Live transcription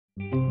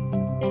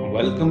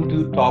Welcome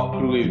to Top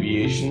Crew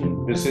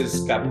Aviation. This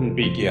is Captain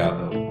P.K.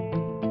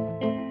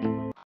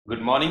 Yadav.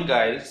 Good morning,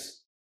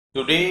 guys.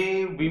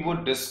 Today we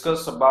would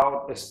discuss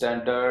about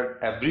standard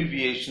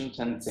abbreviations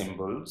and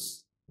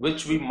symbols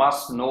which we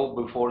must know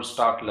before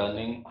start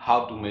learning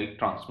how to make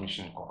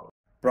transmission calls.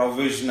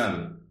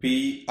 Provisional,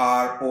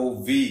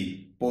 PROV,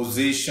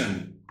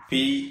 position,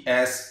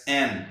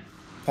 PSN,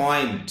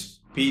 point,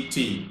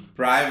 PT,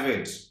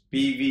 private,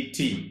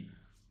 PVT,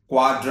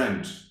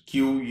 quadrant,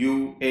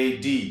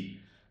 QUAD,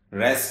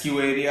 rescue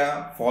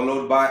area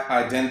followed by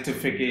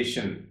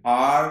identification,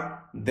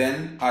 R,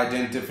 then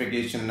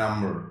identification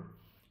number,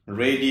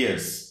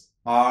 radius,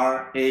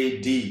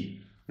 RAD,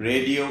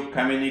 radio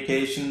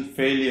communication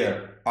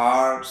failure,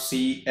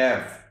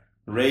 RCF,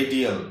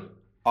 radial,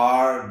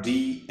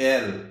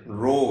 RDL,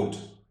 road,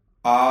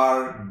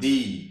 RD,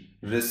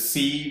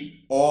 receive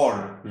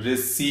or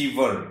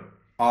receiver,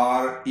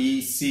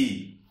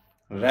 REC,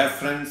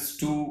 reference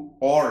to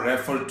or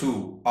refer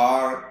to,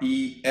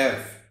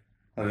 REF,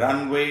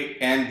 runway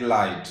end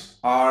light,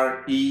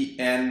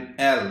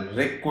 RENL,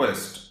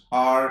 request,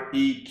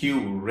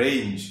 REQ,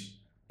 range,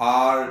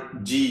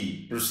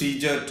 RG,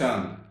 procedure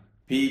term,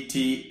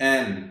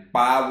 PTN,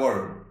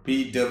 power,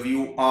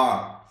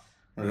 PWR,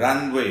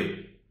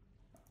 runway,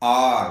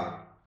 R,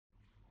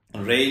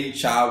 rain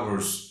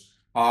showers,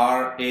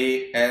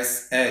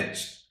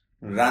 RASH,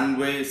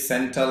 runway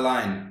center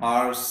line,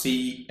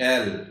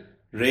 RCL,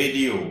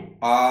 radio,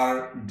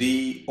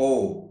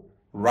 RDO,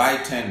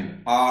 right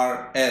hand,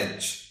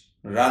 RH,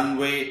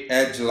 runway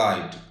edge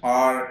light,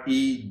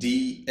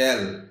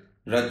 REDL,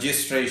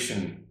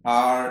 registration,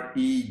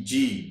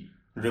 REG,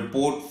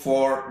 report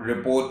for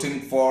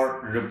reporting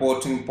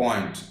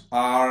point,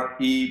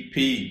 REP,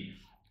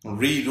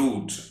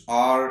 reroute,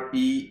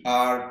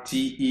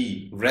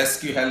 RERTE,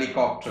 rescue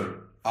helicopter,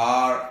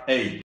 RA,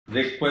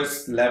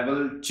 request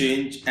level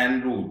change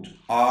en route,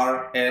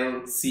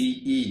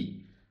 RLCE,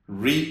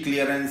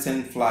 reclearance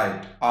in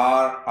flight,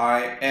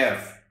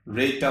 RIF,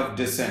 rate of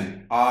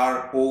descent,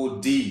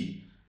 ROD,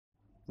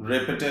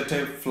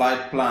 repetitive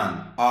flight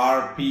plan,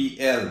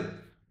 RPL,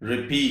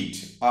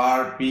 repeat,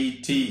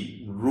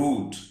 RPT,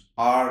 route,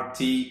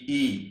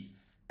 RTE,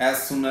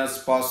 as soon as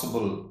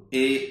possible,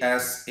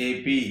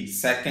 ASAP,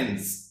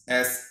 seconds,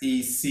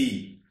 SEC,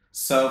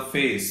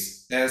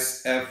 surface,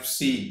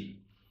 SFC,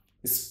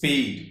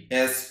 speed,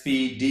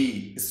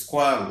 SPD,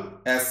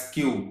 squall, SQ,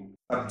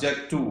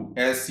 subject to,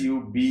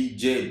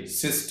 SUBJ,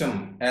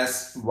 system,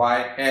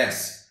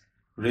 SYS,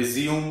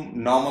 resume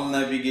normal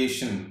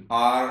navigation,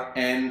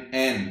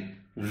 RNN,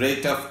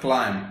 rate of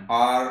climb,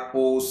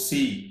 ROC,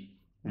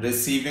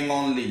 receiving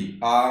only,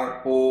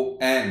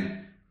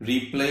 RON,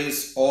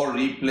 replace or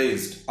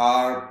replaced,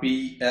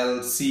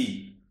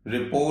 RPLC,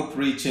 report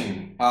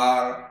reaching,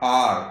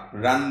 RR,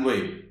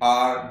 runway,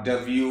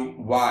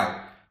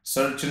 RWY,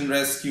 search and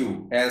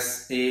rescue,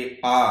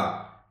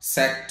 SAR,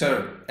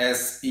 sector,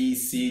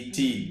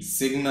 SECT,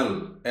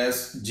 signal,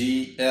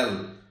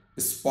 SGL,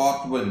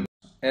 spot wind,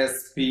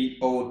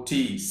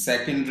 SPOT,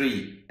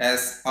 secondary,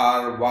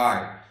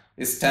 SRY,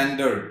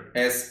 standard,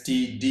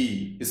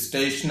 STD,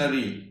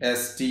 stationary,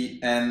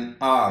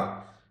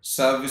 STNR,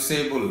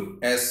 serviceable,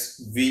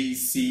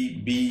 SVCBL,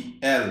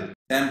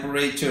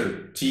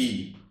 temperature,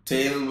 T,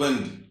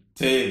 tailwind,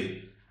 tail,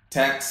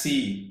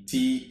 taxi,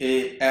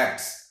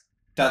 TAX,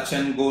 touch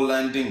and go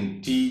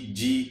landing,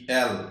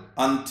 TGL,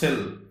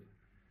 until,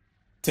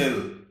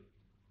 till,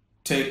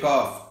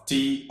 takeoff,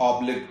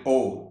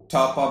 T/O,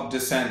 top of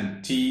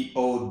descent,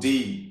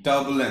 TOD,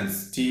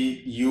 turbulence,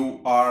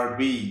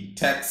 TURB,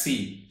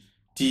 taxi,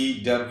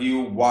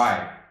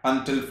 TWY,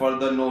 until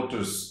further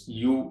notice,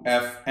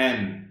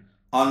 UFN,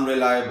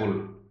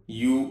 unreliable,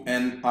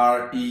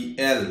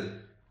 UNREL,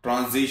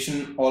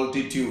 transition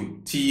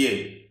altitude,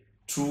 TA,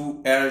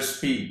 true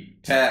airspeed,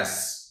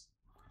 TAS,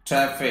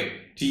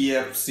 traffic,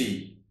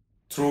 TFC,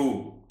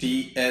 through,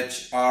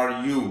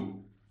 THRU,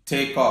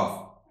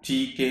 takeoff,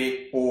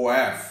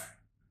 TKOF,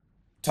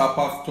 top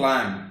of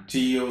climb,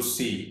 TOC,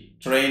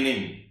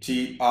 training,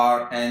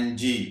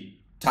 TRNG,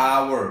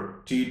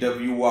 tower,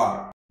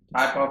 TWR,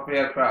 type of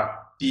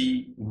aircraft,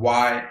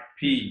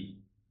 TYP,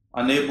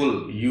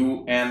 unable,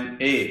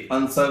 UNA,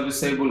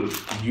 unserviceable,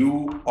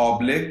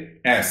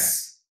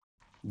 U/S,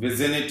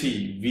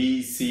 vicinity,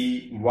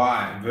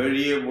 VCY,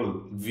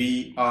 variable,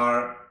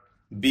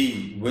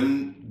 VRB,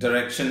 wind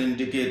direction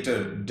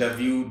indicator,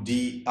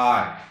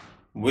 WDI,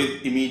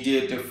 with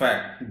immediate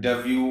effect,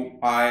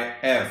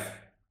 WIF,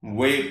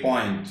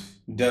 waypoint,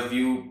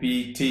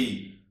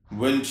 WPT,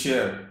 wind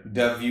shear,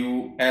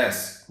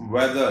 WS,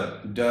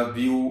 weather,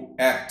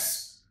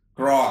 WX,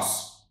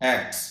 cross,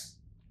 X,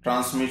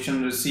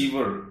 transmission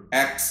receiver,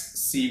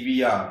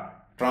 XCVR,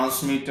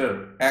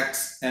 transmitter,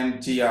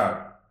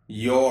 XMTR,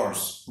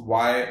 yours,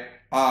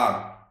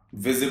 YR,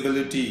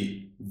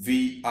 visibility,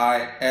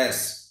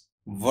 VIS,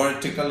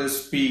 vertical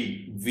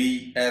speed,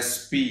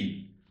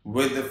 VSP,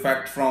 with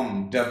effect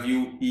from,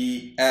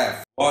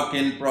 WEF, work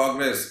in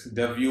progress,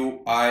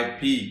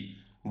 WIP,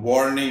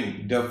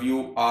 warning,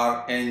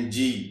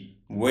 WRNG,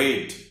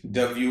 wait,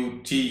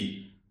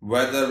 WT,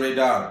 weather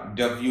radar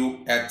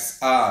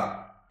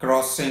WXR,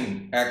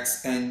 crossing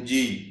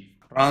XNG,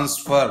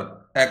 transfer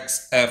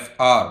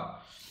XFR.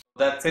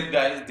 That's it,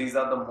 guys. These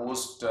are the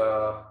most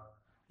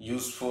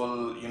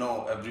useful,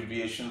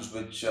 abbreviations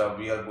which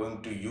we are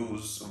going to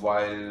use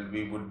while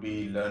we would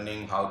be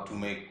learning how to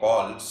make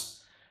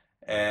calls.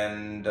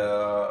 And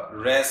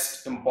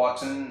rest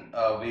important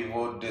we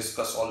would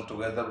discuss all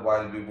together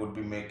while we would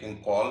be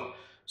making call.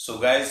 So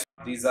guys,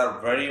 these are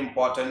very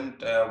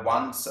important.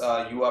 Once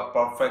you are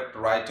perfect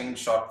writing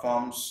short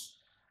forms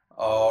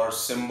or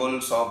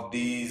symbols of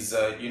these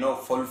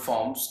full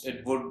forms,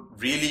 it would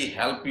really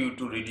help you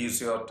to reduce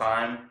your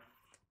time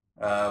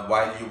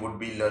while you would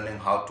be learning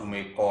how to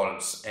make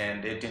calls,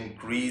 and it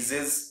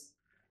increases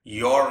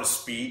your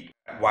speed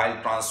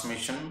while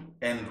transmission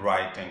and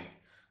writing.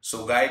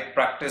 So guys,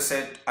 practice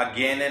it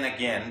again and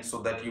again so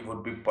that you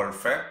would be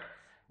perfect.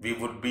 We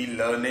would be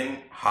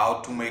learning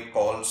how to make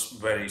calls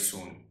very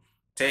soon.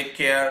 Take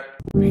care.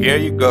 Here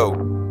you go,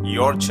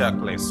 your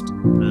checklist.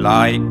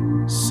 Like,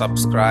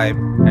 subscribe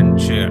and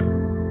share.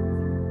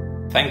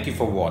 Thank you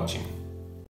for watching.